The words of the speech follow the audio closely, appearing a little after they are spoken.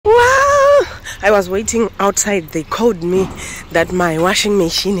I was waiting outside. They called me that my washing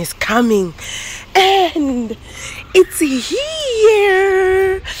machine is coming, and it's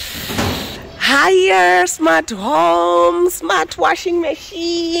here. Higher smart home, smart washing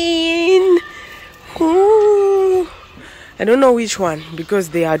machine. Ooh. I don't know which one because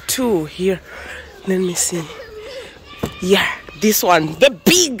there are two here. Let me see. Yeah, this one, the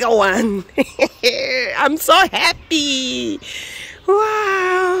bigger one. I'm so happy.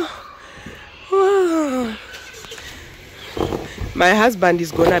 Wow. Wow. My husband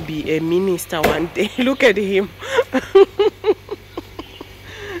is gonna be a minister one day. Look at him.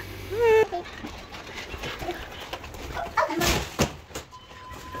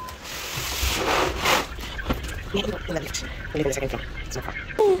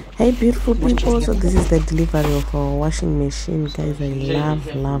 Hey beautiful people, so this is the delivery of our washing machine, guys. I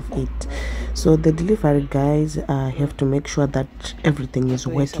love it. So the delivery guys have to make sure that everything is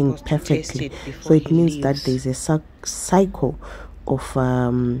working perfectly. So it means that there's a cycle of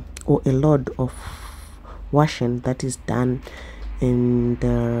or a load of washing that is done, and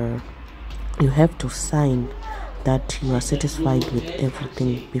you have to sign that you are satisfied with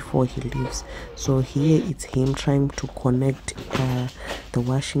everything before he leaves. So here it's him trying to connect the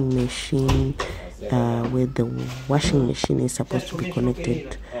washing machine where the washing machine is supposed to be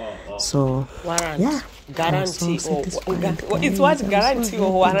connected. So yeah, guarantee so it's what guarantee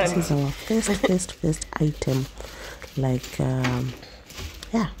or warranty. This is our first item, like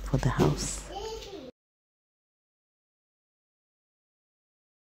yeah, for the house.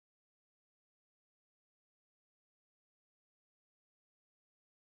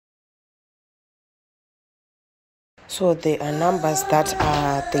 So there are numbers that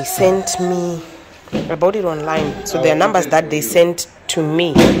they sent me. I bought it online. So there are numbers that they sent to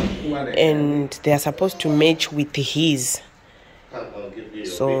me, and they are supposed to match with his.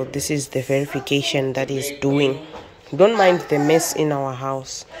 So this is the verification that he's doing. Don't mind the mess in our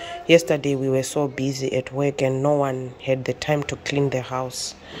house. Yesterday we were so busy at work and no one had the time to clean the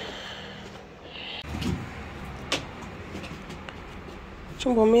house.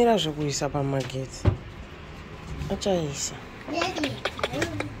 Chumbomira zvokuisa pamagetsi.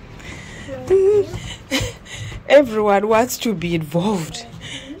 Everyone wants to be involved.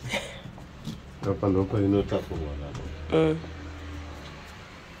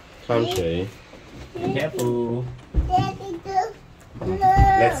 Careful.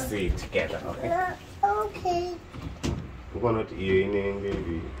 Let's see it together, okay? Okay. We're gonna eat in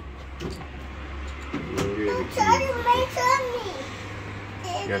baby. My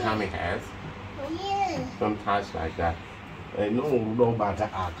tummy. Your tummy has? Yeah. Don't touch like that. No matter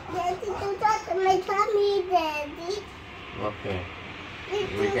act. Daddy, don't touch my tummy, Daddy. Okay.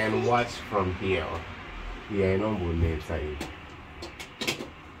 We can watch from here. Yeah, no bullet side.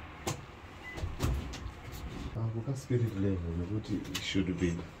 Spirit level, it should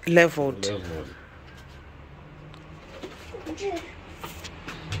be Leveled. Daddy.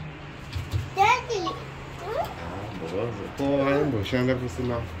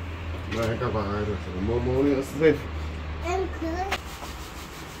 I'm good.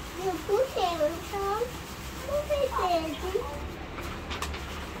 You're pushing, Tom. Daddy.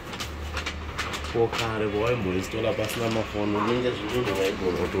 Pokare boy, boys, told us pasna ma phone. Ninja should do right go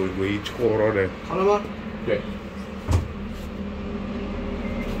to go each core there. Hello, okay.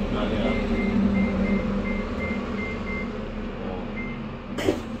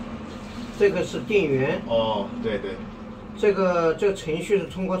 这个是电源哦，对对，这个程序是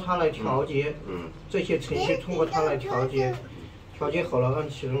通过它来调节，这些程序通过它来调节，调节好了按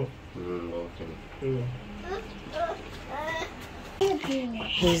启动。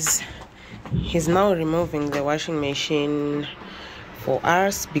He's now removing the washing machine for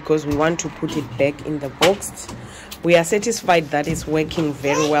us because we want to put it back in the box. We are satisfied that it's working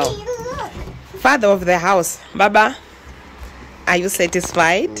very well. Father of the house, Baba, are you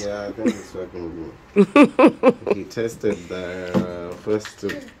satisfied? Yeah, I think it's working good. He tested the first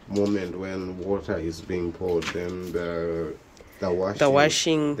moment when water is being poured, then the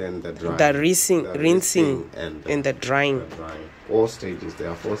washing, then the drying, the rinsing and the drying. 4 stages. There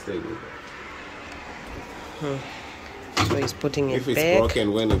are 4 stages. So he's putting it back. If it's back.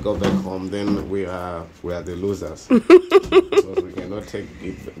 broken when we go back home, then we are the losers. Because we cannot take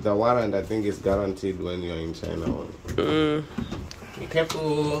it. The warrant, I think, is guaranteed when you're in China. Be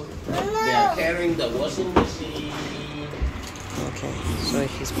careful. They are carrying the washing machine. Okay, so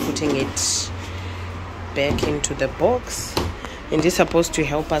he's putting it back into the box. And this is supposed to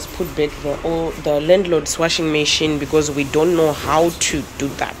help us put back the landlord's washing machine because we don't know how to do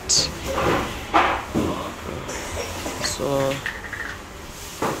that. So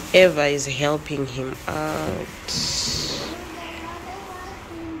Eva is helping him out.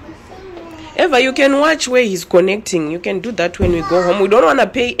 Eva, you can watch where he's connecting. You can do that when we go home. We don't want to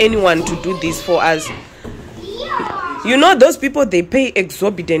pay anyone to do this for us. You know, those people, they pay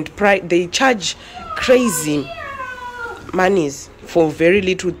exorbitant price. They charge crazy monies for very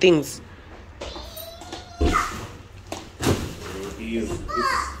little things.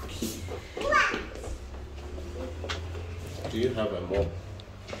 Do you have a mop?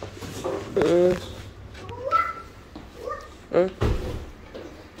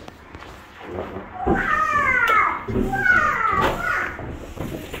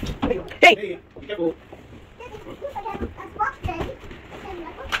 Hey! Be careful.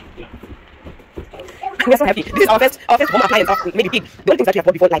 We're so happy. This is our first home appliance of maybe big. The only things that we have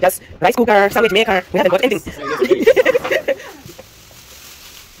bought before, like just rice cooker, sandwich maker, we haven't got anything.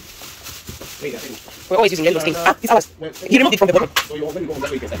 We're always using those things. Ah, it's ours. He removed it from the bottom. So you already go on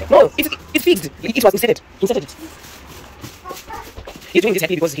that way, No, it's fixed. It was inserted. It. He's doing this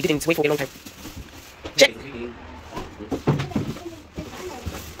happy because he didn't wait for a long time. Check.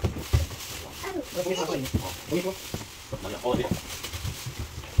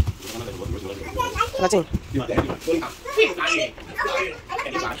 Nothing.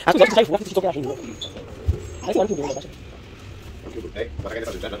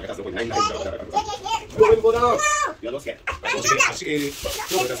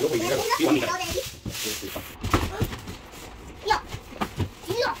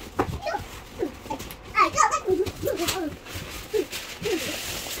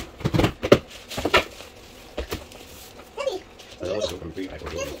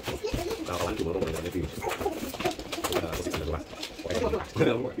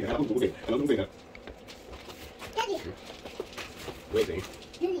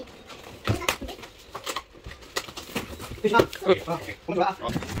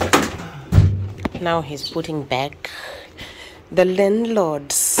 Now he's putting back the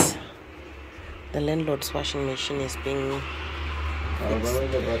landlord's washing machine is being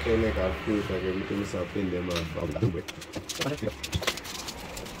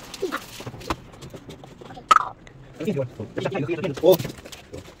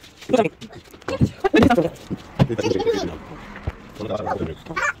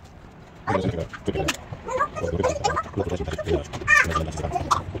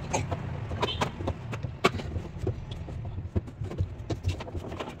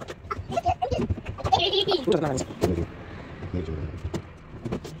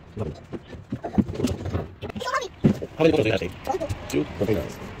How many photos do you have, Steve? 2? Okay,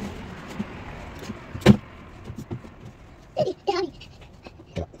 nice.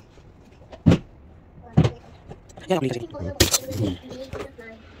 Yeah, please.